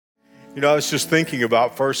You know, I was just thinking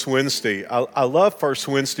about First Wednesday. I love First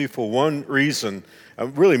Wednesday for one reason,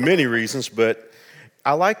 really many reasons, but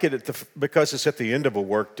I like it because it's at the end of a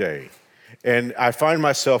work day. And I find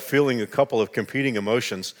myself feeling a couple of competing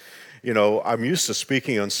emotions. You know, I'm used to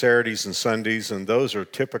speaking on Saturdays and Sundays, and those are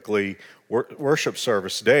typically worship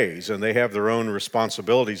service days, and they have their own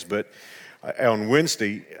responsibilities. But on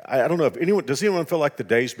Wednesday, I don't know if does anyone feel like the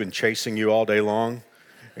day's been chasing you all day long?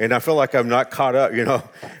 And I feel like I'm not caught up, you know.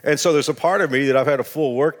 And so there's a part of me that I've had a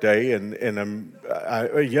full work day, and on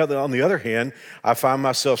the other hand, I find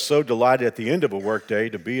myself so delighted at the end of a work day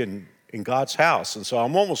to be in God's house. And so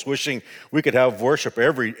I'm almost wishing we could have worship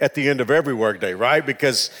at the end of every work day, right?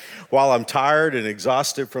 Because while I'm tired and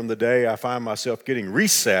exhausted from the day, I find myself getting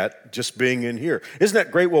reset just being in here. Isn't that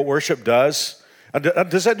great what worship does?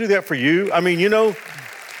 Does that do that for you? I mean, you know,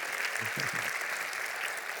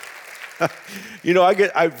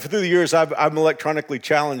 through the years, I'm electronically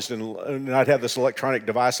challenged, and I'd have this electronic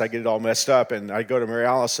device. I get it all messed up, and I go to Mary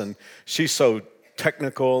Alice, and she's so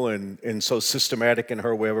technical and so systematic in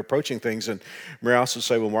her way of approaching things. And Mary Alice would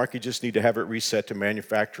say, well, Mark, you just need to have it reset to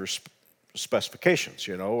manufacturer's specifications,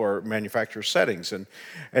 you know, or manufacturer settings. And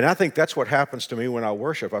I think that's what happens to me when I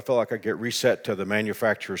worship. I feel like I get reset to the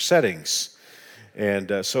manufacturer settings.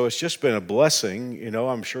 And so it's just been a blessing. You know,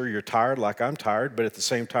 I'm sure you're tired like I'm tired, but at the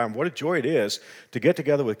same time, what a joy it is to get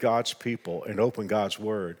together with God's people and open God's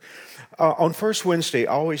Word. On First Wednesday,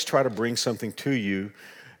 I always try to bring something to you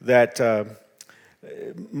that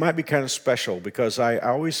might be kind of special, because I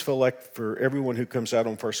always feel like for everyone who comes out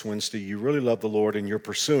on First Wednesday, you really love the Lord and you're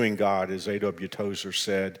pursuing God, as A.W. Tozer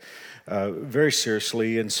said, very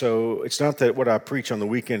seriously. And so it's not that what I preach on the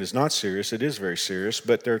weekend is not serious. It is very serious.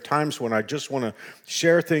 But there are times when I just want to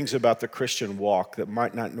share things about the Christian walk that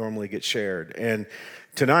might not normally get shared. And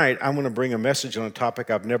tonight, I'm going to bring a message on a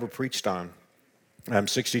topic I've never preached on. I'm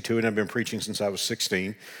 62 and I've been preaching since I was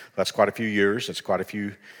 16. That's quite a few years. That's quite a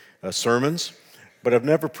few sermons. But I've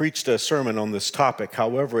never preached a sermon on this topic.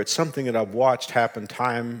 However, it's something that I've watched happen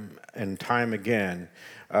time and time again.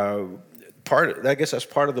 I guess that's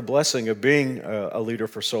part of the blessing of being a leader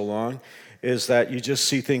for so long, is that you just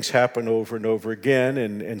see things happen over and over again,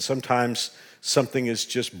 and sometimes something is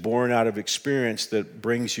just born out of experience that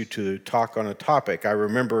brings you to talk on a topic. I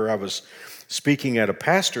remember I was speaking at a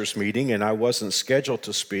pastor's meeting, and I wasn't scheduled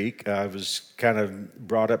to speak. I was kind of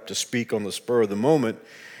brought up to speak on the spur of the moment.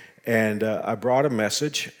 And I brought a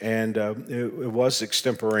message, and it was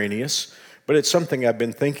extemporaneous, but it's something I've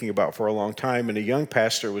been thinking about for a long time. And a young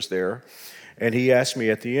pastor was there, and he asked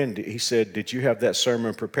me at the end, he said, "Did you have that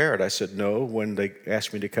sermon prepared?" I said, "No." When they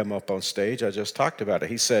asked me to come up on stage, I just talked about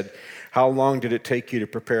it. He said, "How long did it take you to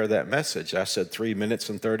prepare that message?" I said, 3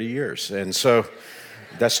 minutes and 30 years. And so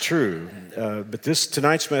that's true. But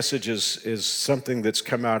tonight's message is something that's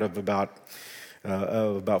come out of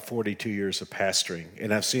about 42 years of pastoring.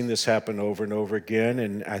 And I've seen this happen over and over again,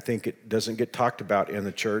 and I think it doesn't get talked about in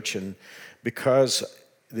the church. And because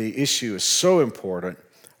the issue is so important,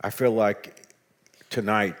 I feel like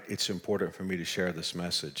tonight it's important for me to share this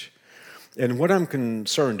message. And what I'm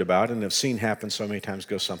concerned about, and have seen happen so many times,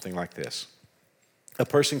 goes something like this. A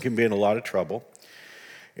person can be in a lot of trouble,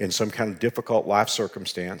 in some kind of difficult life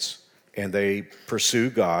circumstance, and they pursue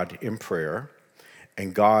God in prayer,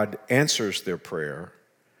 and God answers their prayer,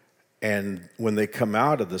 and when they come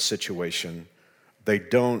out of the situation, they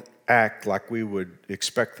don't act like we would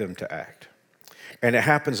expect them to act. And it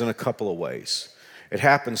happens in a couple of ways. It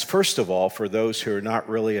happens, first of all, for those who are not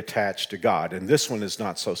really attached to God, and this one is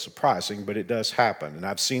not so surprising, but it does happen. And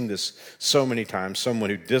I've seen this so many times. Someone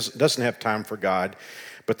who doesn't have time for God,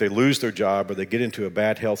 but they lose their job or they get into a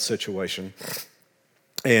bad health situation,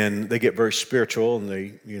 and they get very spiritual, and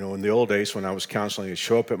they, you know, in the old days when I was counseling, they'd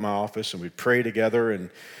show up at my office and we'd pray together.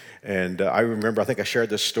 And I remember, I think I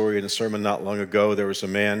shared this story in a sermon not long ago. There was a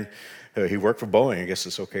man, he worked for Boeing. I guess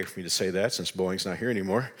it's okay for me to say that since Boeing's not here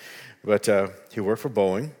anymore. But he worked for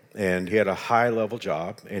Boeing, and he had a high-level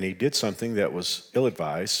job, and he did something that was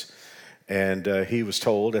ill-advised. And he was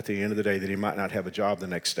told at the end of the day that he might not have a job the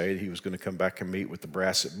next day. He was going to come back and meet with the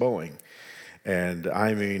brass at Boeing. And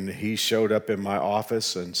I mean, he showed up in my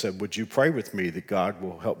office and said, "Would you pray with me that God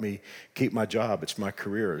will help me keep my job? It's my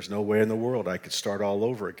career. There's no way in the world I could start all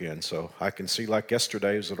over again." So I can see, like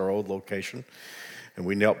yesterday, I was at our old location, and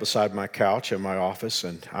we knelt beside my couch in my office,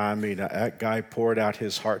 and I mean, that guy poured out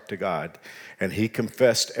his heart to God, and he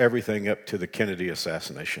confessed everything up to the Kennedy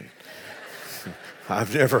assassination.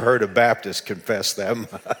 I've never heard a Baptist confess that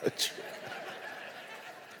much.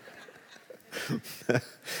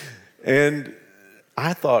 And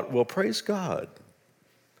I thought, well, praise God.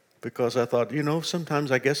 because I thought,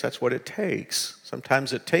 sometimes I guess that's what it takes.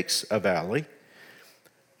 Sometimes it takes a valley.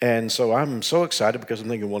 And so I'm so excited because I'm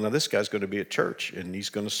thinking, well, now this guy's going to be at church and he's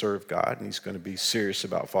going to serve God and he's going to be serious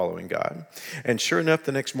about following God. And sure enough,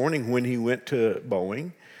 the next morning when he went to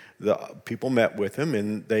Boeing, the people met with him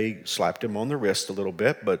and they slapped him on the wrist a little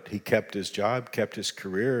bit, but he kept his job, kept his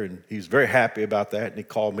career, and he was very happy about that. And he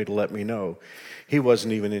called me to let me know. He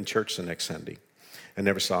wasn't even in church the next Sunday. I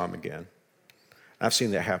never saw him again. I've seen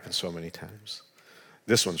that happen so many times.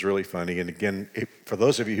 This one's really funny. And again, for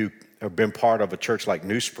those of you who have been part of a church like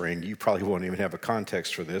New Spring, you probably won't even have a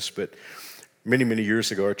context for this, but many, many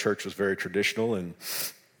years ago, our church was very traditional, and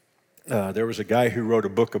there was a guy who wrote a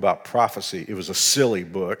book about prophecy. It was a silly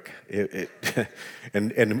book.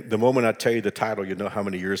 And the moment I tell you the title, you'll know how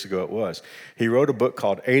many years ago it was. He wrote a book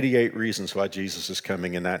called 88 Reasons Why Jesus is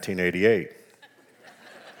Coming in 1988.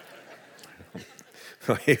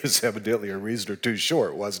 He was evidently a reason or two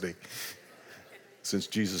short, wasn't he? Since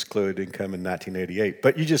Jesus clearly didn't come in 1988.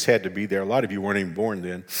 But you just had to be there. A lot of you weren't even born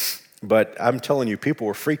then. But I'm telling you, people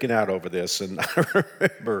were freaking out over this. And I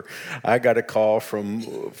remember I got a call from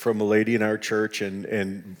a lady in our church,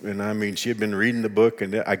 and I mean, she had been reading the book,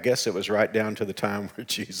 and I guess it was right down to the time where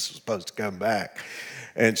Jesus was supposed to come back.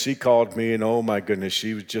 And she called me, and oh my goodness,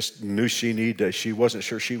 she was just knew she wasn't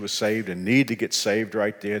sure she was saved and needed to get saved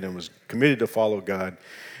right then and was committed to follow God.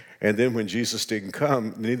 And then when Jesus didn't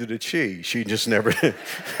come, neither did she. She just never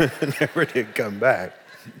did come back.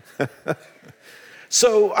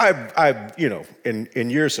 So I've in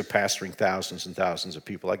years of pastoring thousands and thousands of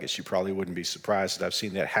people, I guess you probably wouldn't be surprised that I've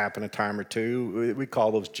seen that happen a time or two. We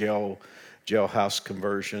call those jailhouse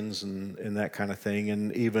conversions and that kind of thing.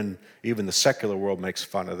 And even the secular world makes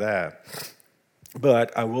fun of that.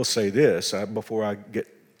 But I will say this, before I get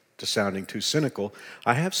to sounding too cynical,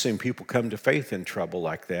 I have seen people come to faith in trouble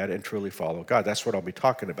like that and truly follow God. That's what I'll be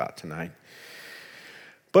talking about tonight.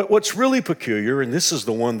 But what's really peculiar, and this is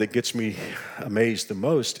the one that gets me amazed the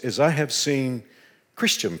most, is I have seen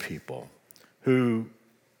Christian people who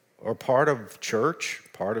are part of church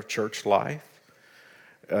life.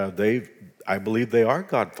 I believe they are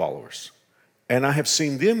God followers. And I have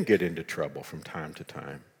seen them get into trouble from time to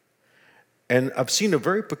time. And I've seen a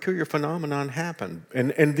very peculiar phenomenon happen.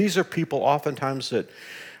 And these are people oftentimes that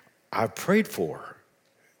I've prayed for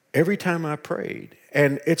every time I prayed.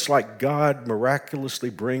 And it's like God miraculously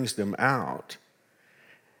brings them out.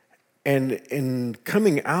 And in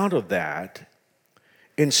coming out of that,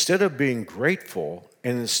 instead of being grateful,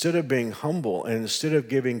 and instead of being humble, and instead of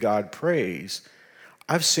giving God praise,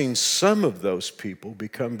 I've seen some of those people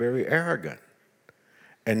become very arrogant.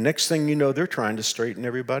 And next thing you know, they're trying to straighten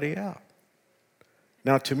everybody out.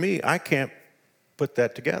 Now, to me, I can't put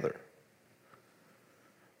that together.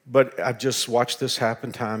 But I've just watched this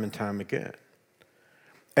happen time and time again.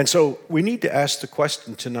 And so we need to ask the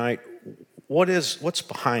question tonight, what's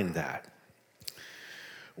behind that?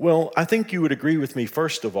 Well, I think you would agree with me,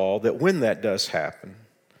 first of all, that when that does happen,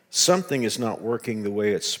 something is not working the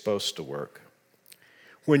way it's supposed to work.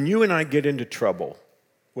 When you and I get into trouble,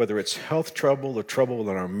 whether it's health trouble or trouble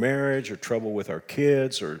in our marriage or trouble with our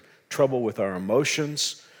kids or trouble with our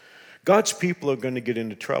emotions, God's people are going to get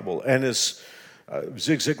into trouble. And as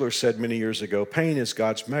Zig Ziglar said many years ago, pain is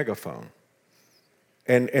God's megaphone.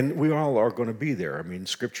 And we all are going to be there. I mean,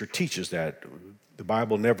 Scripture teaches that. The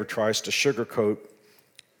Bible never tries to sugarcoat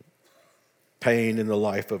pain in the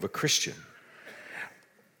life of a Christian.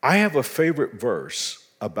 I have a favorite verse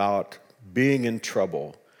about being in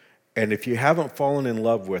trouble. And if you haven't fallen in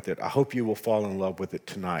love with it, I hope you will fall in love with it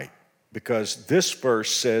tonight. Because this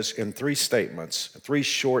verse says in three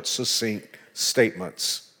short, succinct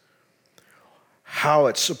statements, how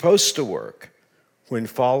it's supposed to work when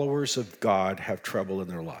followers of God have trouble in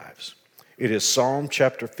their lives. It is Psalm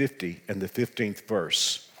chapter 50 and the 15th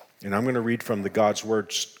verse. And I'm going to read from the God's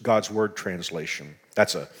Word translation.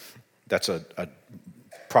 That's a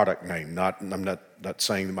product name. I'm not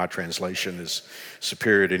saying that my translation is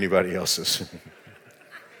superior to anybody else's.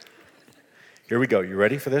 Here we go. You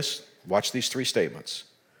ready for this? Watch these three statements.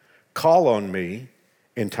 Call on me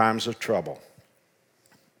in times of trouble.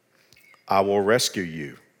 I will rescue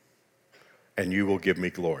you, and you will give me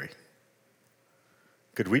glory.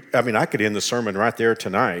 I could end the sermon right there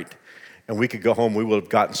tonight, and we could go home, we would have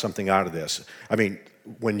gotten something out of this. I mean,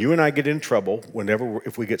 when you and I get in trouble,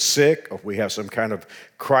 if we get sick, or if we have some kind of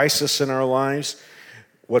crisis in our lives,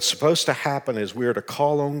 what's supposed to happen is we are to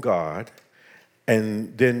call on God,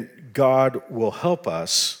 and then God will help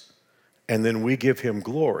us, and then we give him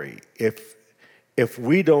glory. If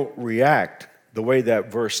we don't react the way that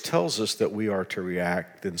verse tells us that we are to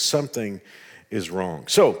react, then something is wrong.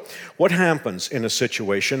 So what happens in a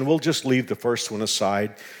situation? We'll just leave the first one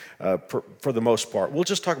aside for the most part. We'll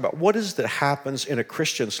just talk about what is that happens in a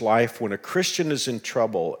Christian's life when a Christian is in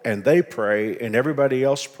trouble and they pray and everybody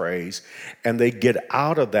else prays and they get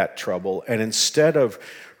out of that trouble, and instead of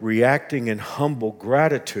reacting in humble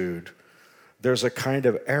gratitude, there's a kind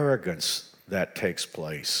of arrogance that takes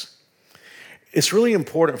place. It's really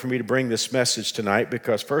important for me to bring this message tonight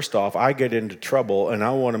because, first off, I get into trouble and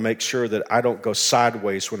I want to make sure that I don't go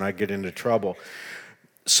sideways when I get into trouble.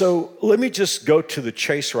 So let me just go to the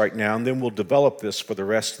chase right now, and then we'll develop this for the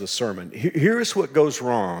rest of the sermon. Here's what goes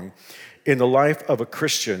wrong in the life of a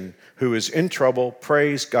Christian who is in trouble,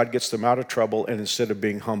 prays, God gets them out of trouble, and instead of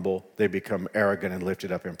being humble, they become arrogant and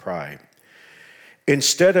lifted up in pride.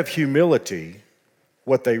 Instead of humility,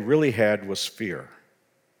 what they really had was fear.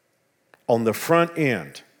 On the front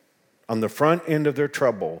end of their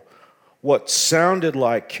trouble, what sounded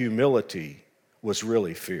like humility was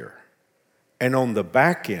really fear. And on the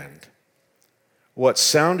back end, what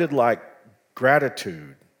sounded like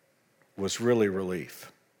gratitude was really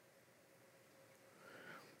relief.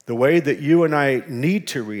 The way that you and I need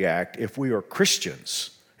to react if we are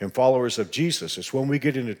Christians and followers of Jesus is when we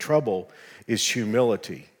get into trouble is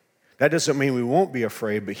humility. That doesn't mean we won't be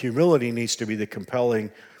afraid, but humility needs to be the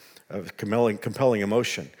compelling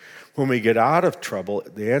emotion. When we get out of trouble,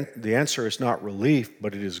 the answer is not relief,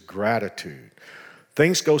 but it is gratitude.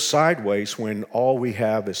 Things go sideways when all we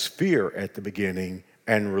have is fear at the beginning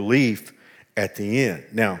and relief at the end.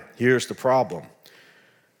 Now, here's the problem.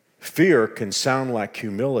 Fear can sound like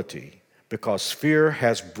humility because fear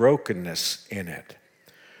has brokenness in it.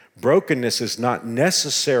 Brokenness is not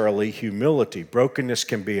necessarily humility. Brokenness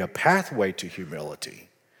can be a pathway to humility.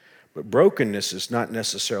 But brokenness is not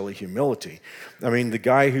necessarily humility. I mean, the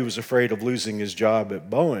guy who was afraid of losing his job at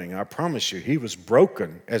Boeing, I promise you, he was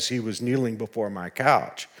broken as he was kneeling before my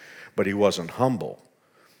couch, but he wasn't humble.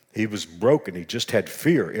 He was broken. He just had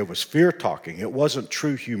fear. It was fear talking. It wasn't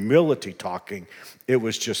true humility talking. It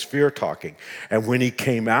was just fear talking. And when he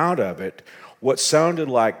came out of it, what sounded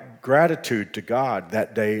like gratitude to God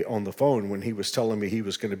that day on the phone when he was telling me he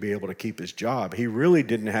was going to be able to keep his job, he really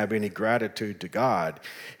didn't have any gratitude to God.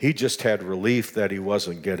 He just had relief that he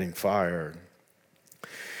wasn't getting fired.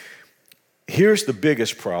 Here's the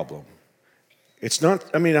biggest problem. It's not,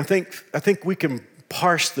 I think we can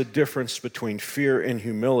parse the difference between fear and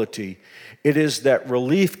humility. It is that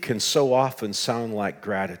relief can so often sound like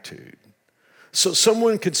gratitude. So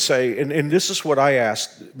someone could say, and this is what I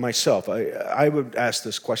asked myself, I would ask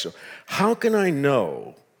this question: how can I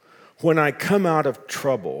know when I come out of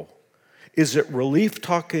trouble, is it relief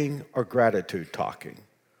talking or gratitude talking?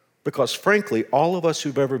 Because frankly, all of us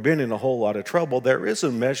who've ever been in a whole lot of trouble, there is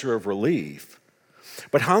a measure of relief.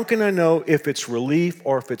 But how can I know if it's relief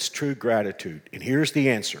or if it's true gratitude? And here's the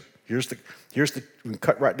answer. We can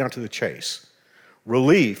cut right down to the chase.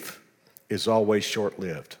 Relief is always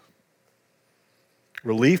short-lived.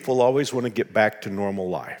 Relief will always want to get back to normal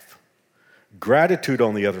life. Gratitude,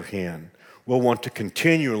 on the other hand, will want to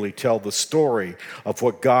continually tell the story of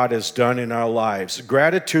what God has done in our lives.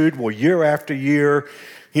 Gratitude will year after year.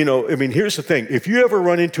 Here's the thing. If you ever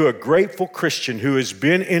run into a grateful Christian who has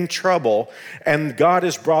been in trouble and God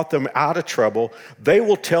has brought them out of trouble, they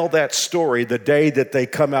will tell that story the day that they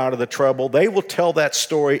come out of the trouble. They will tell that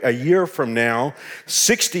story a year from now,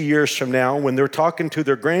 60 years from now, when they're talking to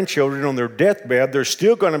their grandchildren on their deathbed. They're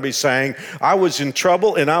still going to be saying, I was in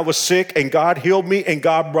trouble and I was sick and God healed me and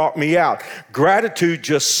God brought me out. Gratitude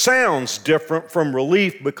just sounds different from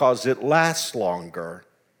relief because it lasts longer.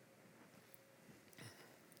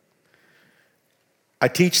 I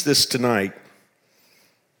teach this tonight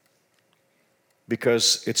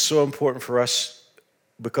because it's so important for us,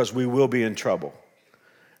 because we will be in trouble.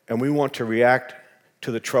 And we want to react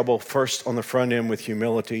to the trouble first on the front end with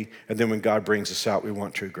humility, and then when God brings us out, we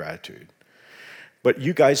want true gratitude. But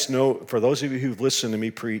you guys know, for those of you who've listened to me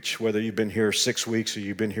preach, whether you've been here 6 weeks or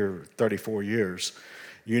you've been here 34 years,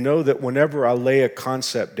 you know that whenever I lay a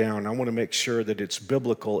concept down, I want to make sure that it's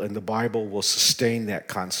biblical and the Bible will sustain that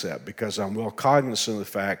concept, because I'm well cognizant of the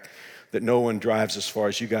fact that no one drives as far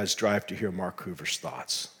as you guys drive to hear Mark Hoover's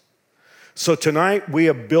thoughts. So tonight we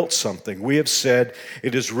have built something. We have said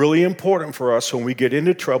it is really important for us when we get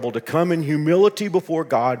into trouble to come in humility before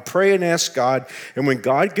God, pray and ask God, and when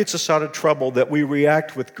God gets us out of trouble, that we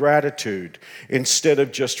react with gratitude instead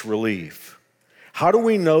of just relief. How do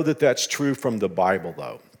we know that that's true from the Bible,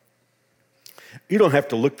 though? You don't have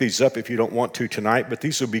to look these up if you don't want to tonight, but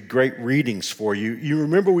these will be great readings for you. You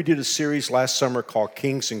remember we did a series last summer called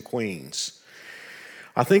Kings and Queens.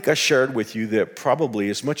 I think I shared with you that probably,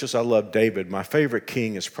 as much as I love David, my favorite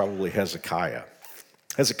king is probably Hezekiah.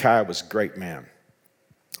 Hezekiah was a great man.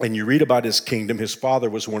 And you read about his kingdom. His father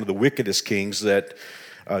was one of the wickedest kings that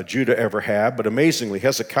Judah ever had. But amazingly,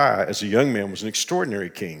 Hezekiah, as a young man, was an extraordinary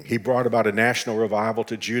king. He brought about a national revival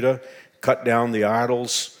to Judah, cut down the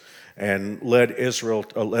idols, and led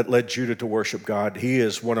Judah to worship God. He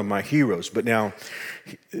is one of my heroes. But now,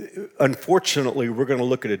 unfortunately, we're going to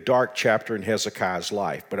look at a dark chapter in Hezekiah's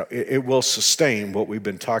life, but it will sustain what we've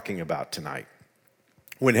been talking about tonight.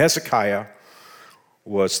 When Hezekiah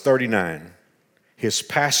was 39, his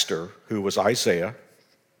pastor, who was Isaiah,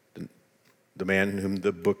 the man whom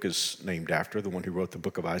the book is named after, the one who wrote the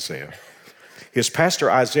book of Isaiah, his pastor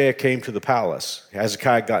Isaiah came to the palace.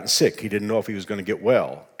 Hezekiah had gotten sick. He didn't know if he was going to get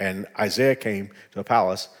well. And Isaiah came to the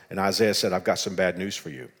palace, and Isaiah said, I've got some bad news for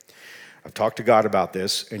you. I've talked to God about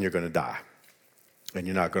this, and you're going to die, and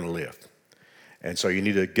you're not going to live. And so you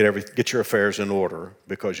need to get your affairs in order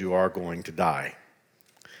because you are going to die.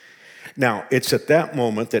 Now, it's at that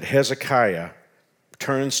moment that Hezekiah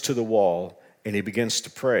turns to the wall, and he begins to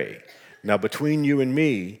pray. Now, between you and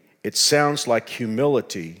me, it sounds like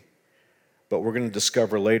humility, but we're going to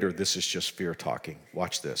discover later this is just fear talking.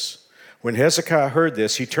 Watch this. When Hezekiah heard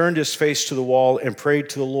this, he turned his face to the wall and prayed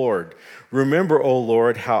to the Lord. Remember, O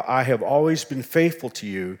Lord, how I have always been faithful to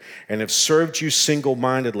you and have served you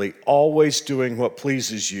single-mindedly, always doing what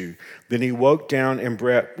pleases you. Then he woke down and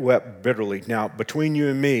wept bitterly. Now, between you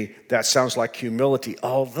and me, that sounds like humility,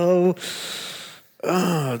 although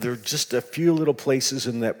there are just a few little places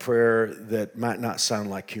in that prayer that might not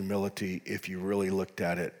sound like humility if you really looked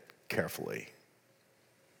at it carefully.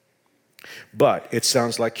 But it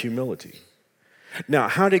sounds like humility. Now,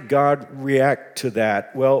 how did God react to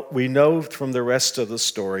that? Well, we know from the rest of the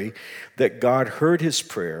story that God heard his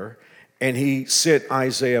prayer and he sent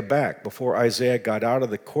Isaiah back. Before Isaiah got out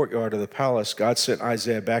of the courtyard of the palace, God sent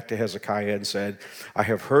Isaiah back to Hezekiah and said, I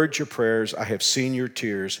have heard your prayers, I have seen your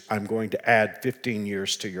tears, I'm going to add 15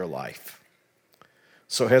 years to your life.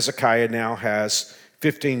 So Hezekiah now has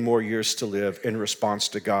 15 more years to live in response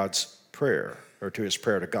to God's prayer, or to his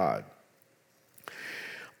prayer to God.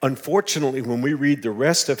 Unfortunately, when we read the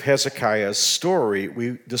rest of Hezekiah's story,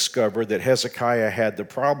 we discover that Hezekiah had the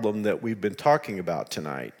problem that we've been talking about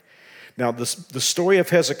tonight. Now, the story of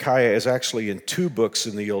Hezekiah is actually in two books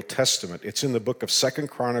in the Old Testament. It's in the book of 2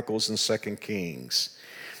 Chronicles and 2 Kings.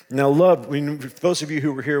 Now, for those of you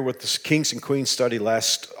who were here with the Kings and Queens study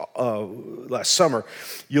last summer,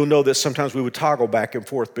 you'll know that sometimes we would toggle back and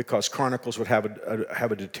forth because Chronicles would have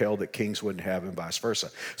a detail that Kings wouldn't have and vice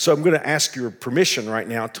versa. So I'm going to ask your permission right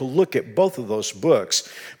now to look at both of those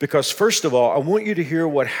books because, first of all, I want you to hear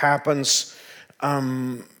what happens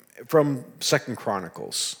from 2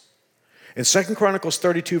 Chronicles. In 2 Chronicles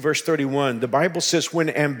 32, verse 31, the Bible says, when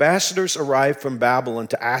ambassadors arrived from Babylon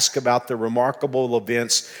to ask about the remarkable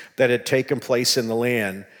events that had taken place in the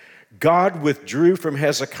land, God withdrew from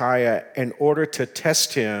Hezekiah in order to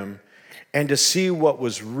test him and to see what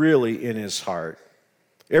was really in his heart.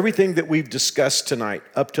 Everything that we've discussed tonight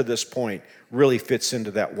up to this point really fits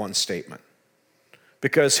into that one statement.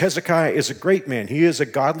 Because Hezekiah is a great man. He is a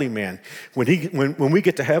godly man. When we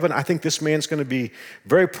get to heaven, I think this man's going to be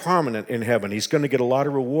very prominent in heaven. He's going to get a lot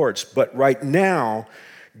of rewards. But right now,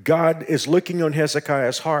 God is looking on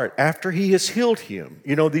Hezekiah's heart after he has healed him.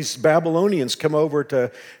 You know, these Babylonians come over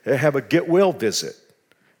to have a get well visit.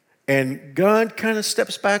 And God kind of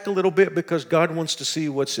steps back a little bit because God wants to see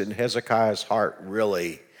what's in Hezekiah's heart,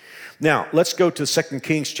 really. Now, let's go to 2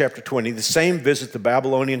 Kings chapter 20. The same visit, the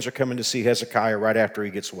Babylonians are coming to see Hezekiah right after he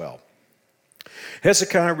gets well.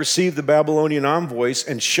 Hezekiah received the Babylonian envoys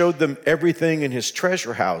and showed them everything in his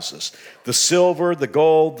treasure houses, the silver, the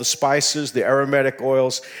gold, the spices, the aromatic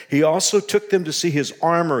oils. He also took them to see his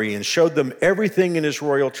armory and showed them everything in his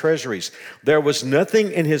royal treasuries. There was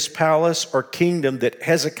nothing in his palace or kingdom that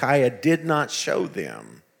Hezekiah did not show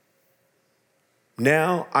them.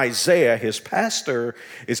 Now Isaiah, his pastor,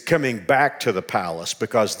 is coming back to the palace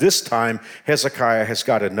because this time Hezekiah has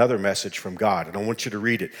got another message from God. And I want you to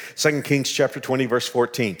read it. 2 Kings chapter 20, verse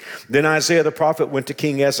 14. Then Isaiah the prophet went to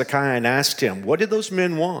King Hezekiah and asked him, what did those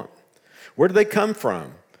men want? Where did they come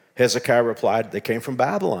from? Hezekiah replied, they came from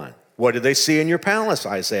Babylon. What did they see in your palace?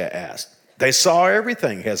 Isaiah asked. They saw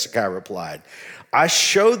everything, Hezekiah replied. I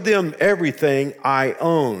showed them everything I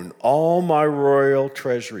own, all my royal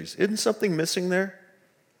treasuries. Isn't something missing there?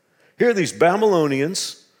 Here are these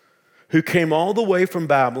Babylonians who came all the way from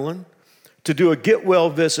Babylon to do a get well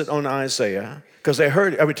visit on Isaiah because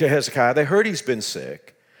to Hezekiah, they heard he's been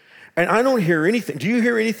sick. And I don't hear anything. Do you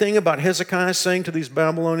hear anything about Hezekiah saying to these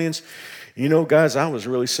Babylonians, You know, guys, I was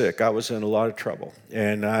really sick. I was in a lot of trouble,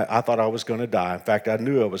 and I thought I was going to die. In fact, I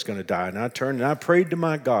knew I was going to die, and I turned and I prayed to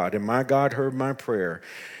my God, and my God heard my prayer,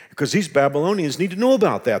 because these Babylonians need to know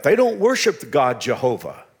about that. They don't worship the God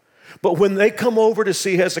Jehovah. But when they come over to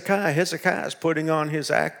see Hezekiah, Hezekiah is putting on his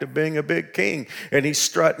act of being a big king, and he's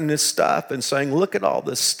strutting his stuff and saying, look at all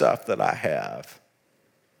this stuff that I have.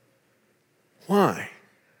 Why?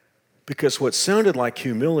 Because what sounded like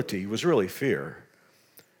humility was really fear.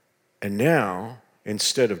 And now,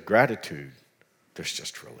 instead of gratitude, there's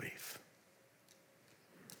just relief.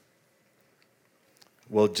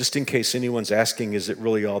 Well, just in case anyone's asking, is it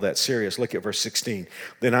really all that serious? Look at verse 16.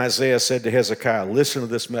 Then Isaiah said to Hezekiah, listen to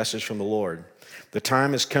this message from the Lord. The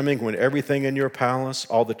time is coming when everything in your palace,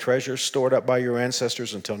 all the treasures stored up by your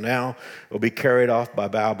ancestors until now, will be carried off by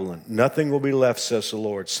Babylon. Nothing will be left, says the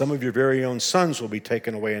Lord. Some of your very own sons will be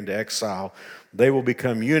taken away into exile. They will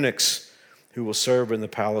become eunuchs who will serve in the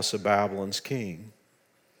palace of Babylon's king.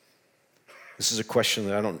 This is a question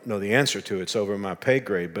that I don't know the answer to. It's over my pay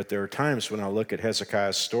grade, but there are times when I look at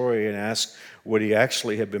Hezekiah's story and ask, would he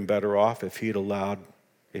actually have been better off if he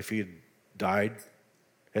had died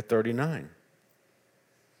at 39?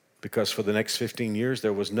 Because for the next 15 years,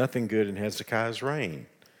 there was nothing good in Hezekiah's reign.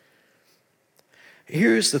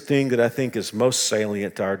 Here's the thing that I think is most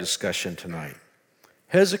salient to our discussion tonight.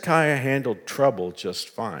 Hezekiah handled trouble just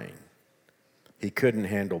fine. He couldn't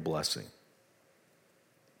handle blessing.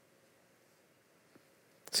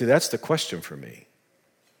 See, that's the question for me.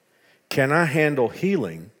 Can I handle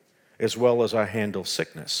healing as well as I handle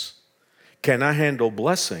sickness? Can I handle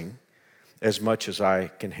blessing as much as I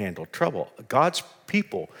can handle trouble? God's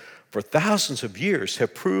people for thousands of years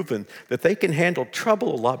have proven that they can handle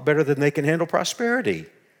trouble a lot better than they can handle prosperity.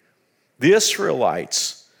 The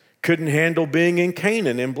Israelites couldn't handle being in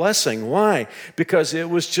Canaan and blessing. Why? Because it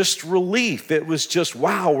was just relief. It was just,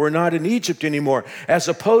 wow, we're not in Egypt anymore. As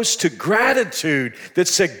opposed to gratitude that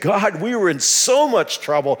said, God, we were in so much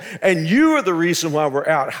trouble and you are the reason why we're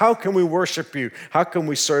out. How can we worship you? How can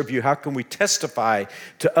we serve you? How can we testify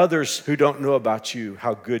to others who don't know about you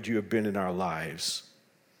how good you have been in our lives?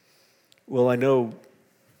 Well, I know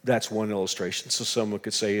that's one illustration. So someone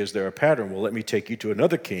could say, is there a pattern? Well, let me take you to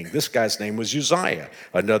another king. This guy's name was Uzziah,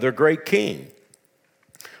 another great king.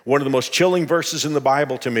 One of the most chilling verses in the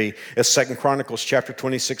Bible to me is 2 Chronicles chapter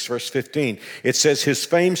 26, verse 15. It says, his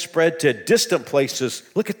fame spread to distant places.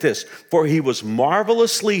 Look at this. For he was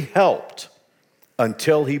marvelously helped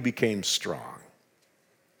until he became strong.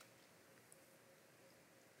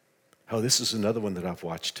 Oh, this is another one that I've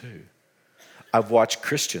watched too. I've watched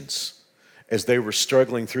Christians as they were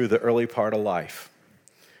struggling through the early part of life,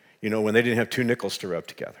 you know, when they didn't have two nickels to rub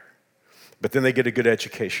together. But then they get a good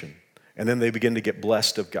education, and then they begin to get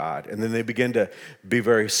blessed of God, and then they begin to be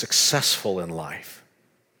very successful in life.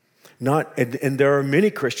 And there are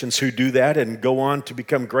many Christians who do that and go on to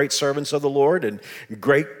become great servants of the Lord and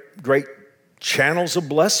great channels of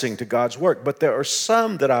blessing to God's work. But there are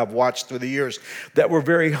some that I've watched through the years that were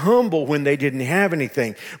very humble when they didn't have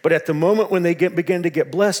anything. But at the moment when they begin to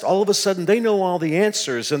get blessed, all of a sudden they know all the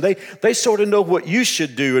answers, and they sort of know what you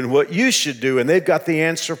should do and what you should do, and they've got the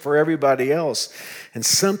answer for everybody else. And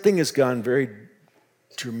something has gone very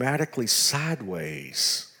dramatically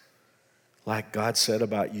sideways. Like God said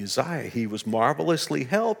about Uzziah, he was marvelously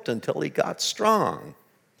helped until he got strong.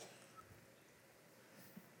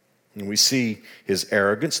 And we see his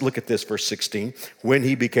arrogance. Look at this, verse 16. When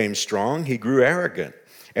he became strong, he grew arrogant,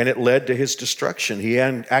 and it led to his destruction. He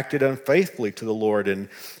acted unfaithfully to the Lord, and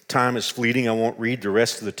time is fleeting. I won't read the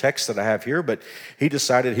rest of the text that I have here, but he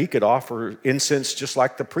decided he could offer incense just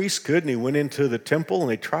like the priests could, and he went into the temple, and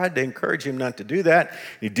they tried to encourage him not to do that.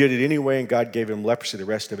 He did it anyway, and God gave him leprosy the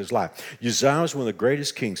rest of his life. Uzziah was one of the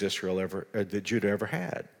greatest kings that Judah ever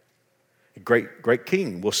had. A great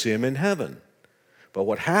king. We'll see him in heaven. But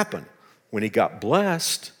what happened? When he got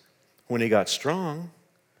blessed, when he got strong,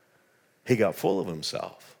 he got full of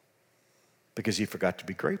himself because he forgot to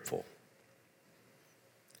be grateful.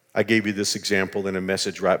 I gave you this example in a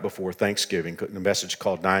message right before Thanksgiving, a message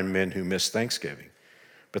called 9 Men Who Missed Thanksgiving.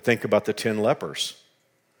 But think about the 10 lepers.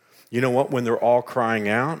 You know what? When they're all crying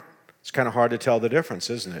out, it's kind of hard to tell the difference,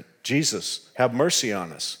 isn't it? Jesus, have mercy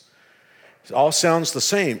on us. It all sounds the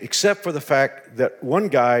same, except for the fact that one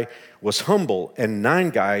guy was humble and 9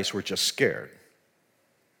 guys were just scared.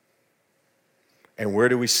 And where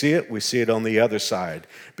do we see it? We see it on the other side,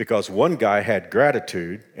 because one guy had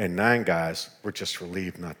gratitude and 9 guys were just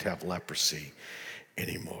relieved not to have leprosy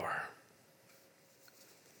anymore.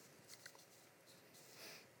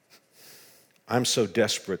 I'm so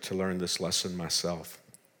desperate to learn this lesson myself.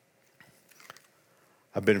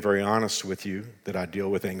 I've been very honest with you that I deal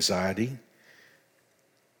with anxiety.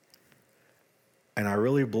 And I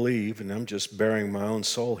really believe, and I'm just bearing my own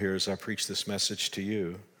soul here as I preach this message to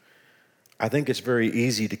you, I think it's very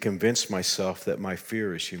easy to convince myself that my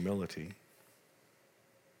fear is humility.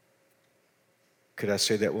 Could I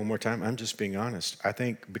say that one more time? I'm just being honest. I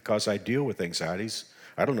think because I deal with anxieties,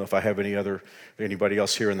 I don't know if I have anybody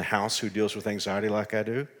else here in the house who deals with anxiety like I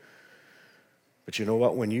do. But you know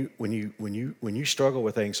what? When you struggle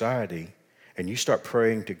with anxiety and you start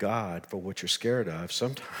praying to God for what you're scared of,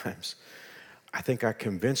 sometimes I think I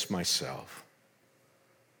convince myself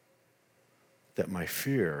that my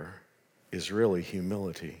fear is really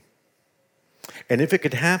humility. And if it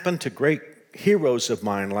could happen to great heroes of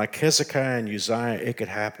mine like Hezekiah and Uzziah, it could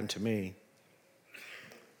happen to me.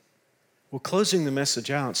 Well, closing the message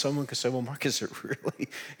out, someone could say, well, Mark, is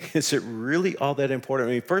it really all that important?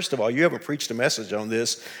 I mean, first of all, you haven't preached a message on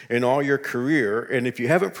this in all your career. And if you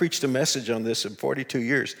haven't preached a message on this in 42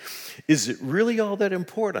 years, is it really all that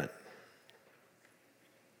important?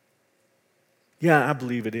 Yeah, I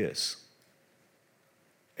believe it is.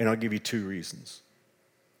 And I'll give you 2 reasons.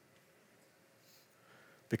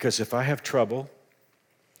 Because if I have trouble,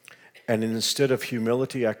 and instead of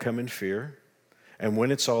humility, I come in fear, and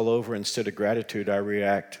when it's all over, instead of gratitude, I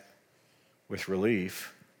react with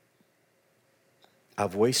relief,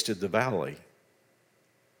 I've wasted the valley.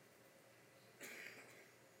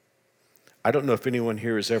 I don't know if anyone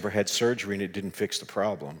here has ever had surgery and it didn't fix the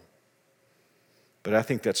problem, but I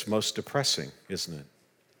think that's most depressing, isn't it?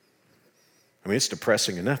 I mean, it's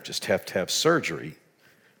depressing enough just to have surgery,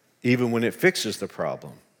 even when it fixes the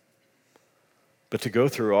problem. But to go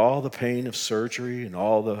through all the pain of surgery and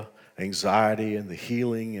all the anxiety and the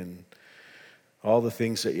healing and all the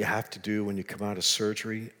things that you have to do when you come out of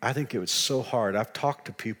surgery, I think it was so hard. I've talked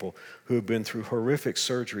to people who have been through horrific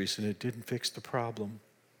surgeries and it didn't fix the problem.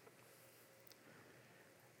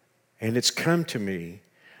 And it's come to me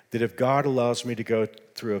that if God allows me to go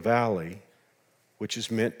through a valley, which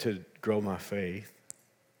is meant to grow my faith,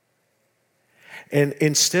 and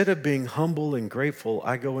instead of being humble and grateful,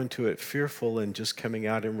 I go into it fearful and just coming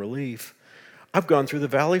out in relief, I've gone through the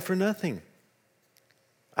valley for nothing.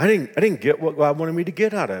 I didn't get what God wanted me to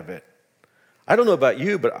get out of it. I don't know about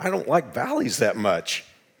you, but I don't like valleys that much.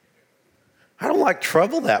 I don't like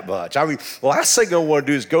trouble that much. I mean, the last thing I want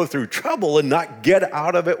to do is go through trouble and not get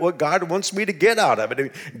out of it what God wants me to get out of it. I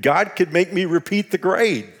mean, God could make me repeat the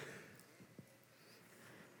grade.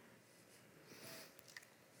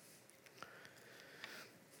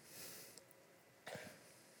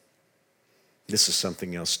 This is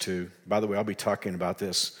something else too. By the way, I'll be talking about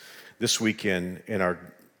this weekend in our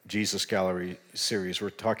Jesus Gallery series. We're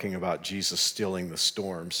talking about Jesus stilling the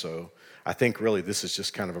storm. So I think really this is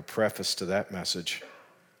just kind of a preface to that message.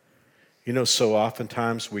 You know, so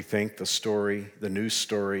oftentimes we think the news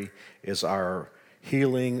story is our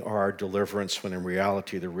healing or our deliverance, when in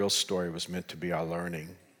reality the real story was meant to be our learning.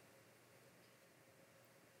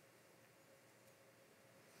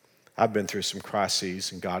 I've been through some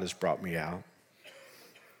crises and God has brought me out.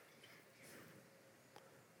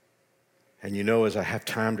 And you know, as I have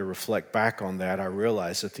time to reflect back on that, I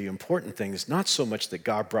realize that the important thing is not so much that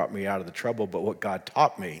God brought me out of the trouble, but what God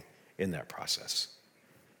taught me in that process.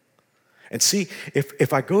 And see,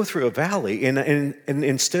 if I go through a valley, and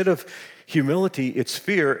instead of humility, it's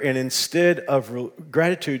fear, and instead of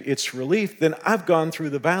gratitude, it's relief, then I've gone through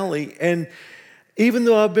the valley, and even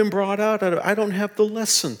though I've been brought out, I don't have the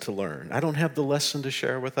lesson to learn. I don't have the lesson to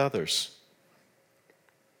share with others.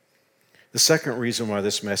 The second reason why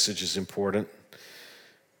this message is important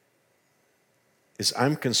is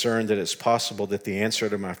I'm concerned that it's possible that the answer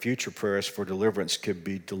to my future prayers for deliverance could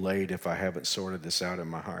be delayed if I haven't sorted this out in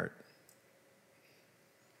my heart.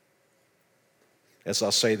 As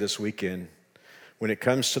I'll say this weekend, when it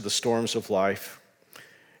comes to the storms of life,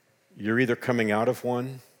 you're either coming out of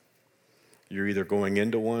one, you're either going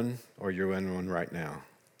into one, or you're in one right now.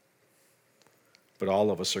 But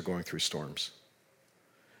all of us are going through storms.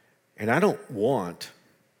 And I don't want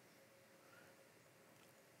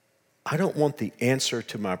the answer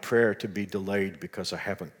to my prayer to be delayed because I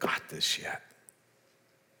haven't got this yet.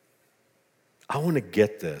 I want to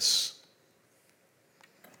get this.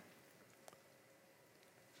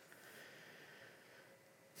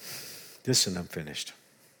 Listen, I'm finished.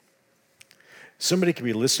 Somebody could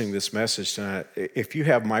be listening to this message tonight. If you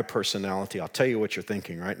have my personality, I'll tell you what you're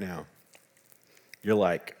thinking right now. You're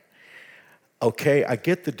like, okay, I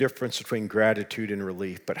get the difference between gratitude and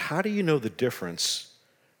relief, but how do you know the difference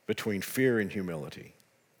between fear and humility?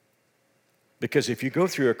 Because if you go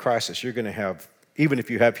through a crisis, you're going to have, even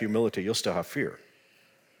if you have humility, you'll still have fear.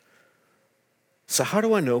 So how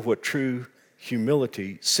do I know what true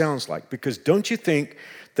humility sounds like? Because don't you think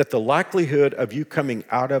that the likelihood of you coming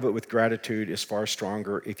out of it with gratitude is far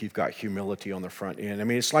stronger if you've got humility on the front end? I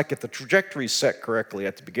mean, it's like if the trajectory is set correctly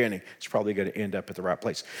at the beginning, it's probably going to end up at the right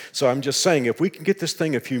place. So I'm just saying, if we can get this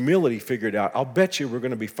thing of humility figured out, I'll bet you we're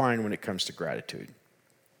going to be fine when it comes to gratitude.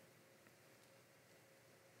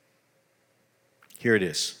 Here it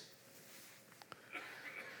is.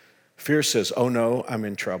 Fear says, oh no, I'm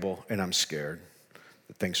in trouble and I'm scared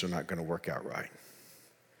that things are not going to work out right.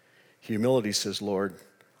 Humility says, Lord,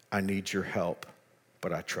 I need your help,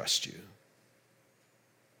 but I trust you.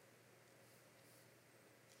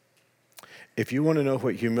 If you want to know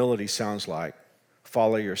what humility sounds like,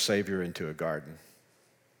 follow your Savior into a garden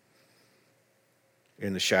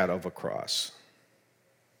in the shadow of a cross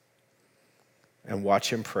and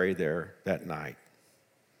watch him pray there that night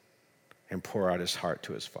and pour out his heart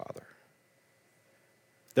to his Father.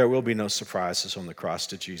 There will be no surprises on the cross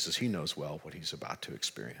to Jesus. He knows well what he's about to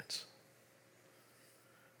experience.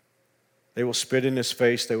 They will spit in his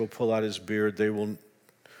face. They will pull out his beard. They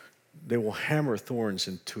will hammer thorns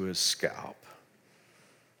into his scalp.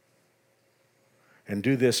 And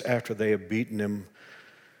do this after they have beaten him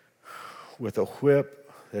with a whip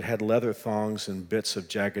that had leather thongs and bits of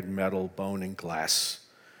jagged metal, bone, and glass.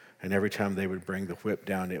 And every time they would bring the whip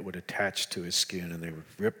down, it would attach to his skin, and they would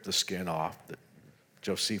rip the skin off.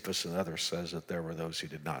 Josephus and others says that there were those who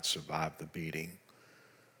did not survive the beating.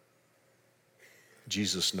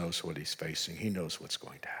 Jesus knows what he's facing. He knows what's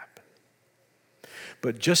going to happen.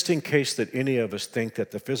 But just in case that any of us think that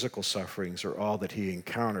the physical sufferings are all that he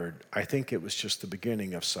encountered, I think it was just the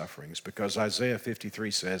beginning of sufferings, because Isaiah 53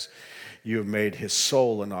 says, you have made his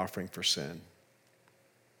soul an offering for sin.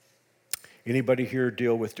 Anybody here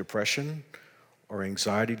deal with depression or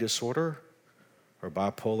anxiety disorder or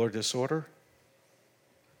bipolar disorder?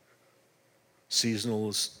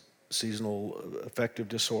 Seasonal affective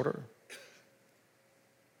disorder?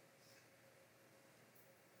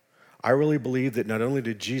 I really believe that not only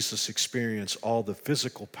did Jesus experience all the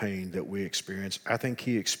physical pain that we experience, I think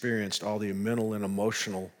he experienced all the mental and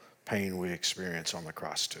emotional pain we experience on the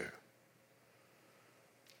cross too.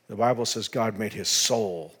 The Bible says God made his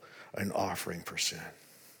soul an offering for sin.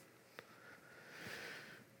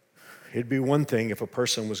 It'd be one thing if a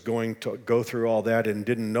person was going to go through all that and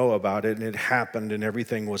didn't know about it and it happened and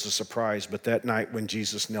everything was a surprise, but that night when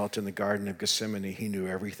Jesus knelt in the Garden of Gethsemane, he knew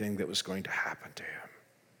everything that was going to happen to him.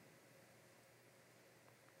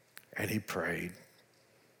 And he prayed,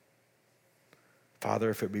 Father,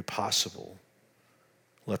 if it be possible,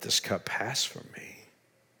 let this cup pass from me.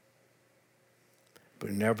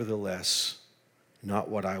 But nevertheless, not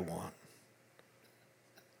what I want,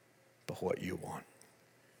 but what you want.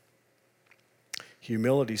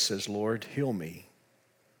 Humility says, Lord, heal me,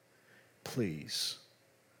 please,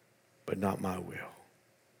 but not my will,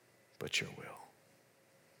 but your will.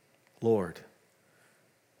 Lord,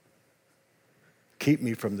 keep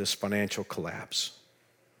me from this financial collapse.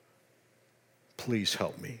 Please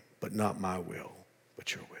help me, but not my will,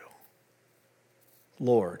 but your will.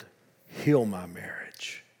 Lord, heal my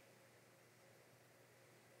marriage,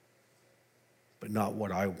 but not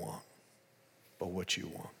what I want, but what you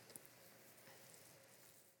want.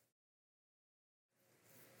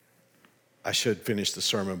 I should finish the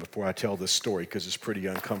sermon before I tell this story because it's pretty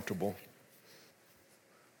uncomfortable.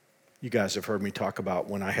 You guys have heard me talk about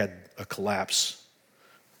when I had a collapse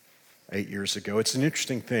 8 years ago. It's an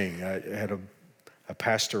interesting thing. I had a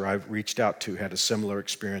pastor I reached out to had a similar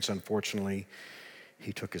experience. Unfortunately,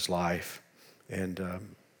 he took his life.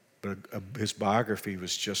 But his biography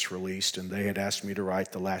was just released, and they had asked me to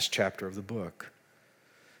write the last chapter of the book.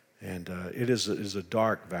 And it is a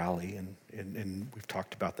dark valley, and we've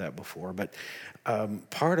talked about that before. But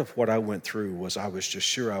part of what I went through was I was just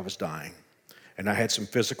sure I was dying. And I had some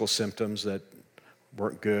physical symptoms that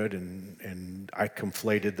weren't good, and I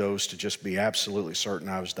conflated those to just be absolutely certain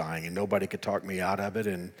I was dying, and nobody could talk me out of it.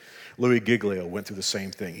 And Louis Giglio went through the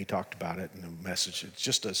same thing. He talked about it in the message.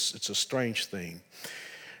 It's a strange thing.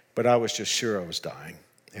 But I was just sure I was dying.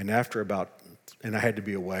 And and I had to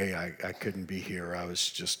be away. I couldn't be here. I was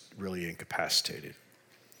just really incapacitated.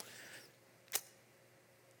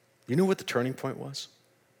 You know what the turning point was?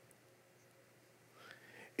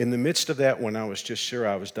 In the midst of that, when I was just sure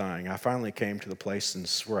I was dying, I finally came to the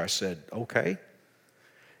place where I said, okay,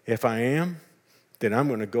 if I am, then I'm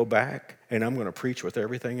going to go back and I'm going to preach with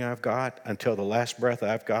everything I've got until the last breath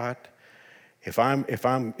I've got. If I'm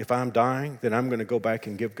dying, then I'm going to go back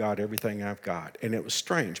and give God everything I've got. And it was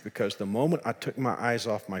strange because the moment I took my eyes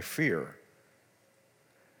off my fear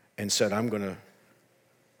and said,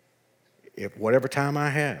 if whatever time I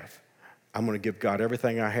have, I'm going to give God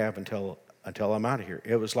everything I have until I'm out of here.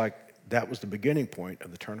 It was like that was the beginning point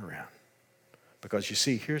of the turnaround. Because you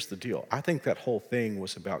see, here's the deal. I think that whole thing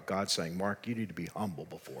was about God saying, Mark, you need to be humble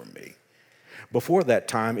before me. Before that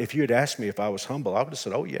time, if you had asked me if I was humble, I would have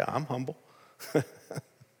said, oh yeah, I'm humble.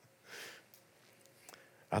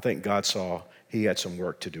 I think God saw he had some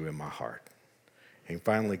work to do in my heart. And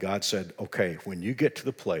finally, God said, okay, when you get to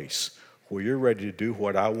the place where you're ready to do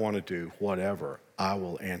what I want to do, whatever, I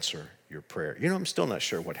will answer your prayer. You know, I'm still not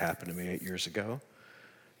sure what happened to me 8 years ago.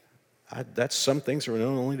 That's some things are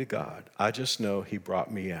known only to God. I just know he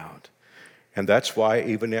brought me out. And that's why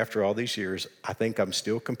even after all these years, I think I'm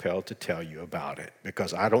still compelled to tell you about it,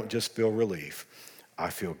 because I don't just feel relief, I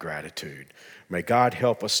feel gratitude. May God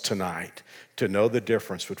help us tonight to know the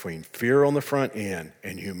difference between fear on the front end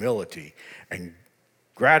and humility, and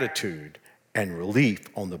gratitude and relief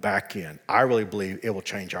on the back end. I really believe it will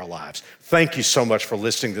change our lives. Thank you so much for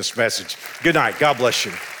listening to this message. Good night. God bless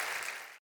you.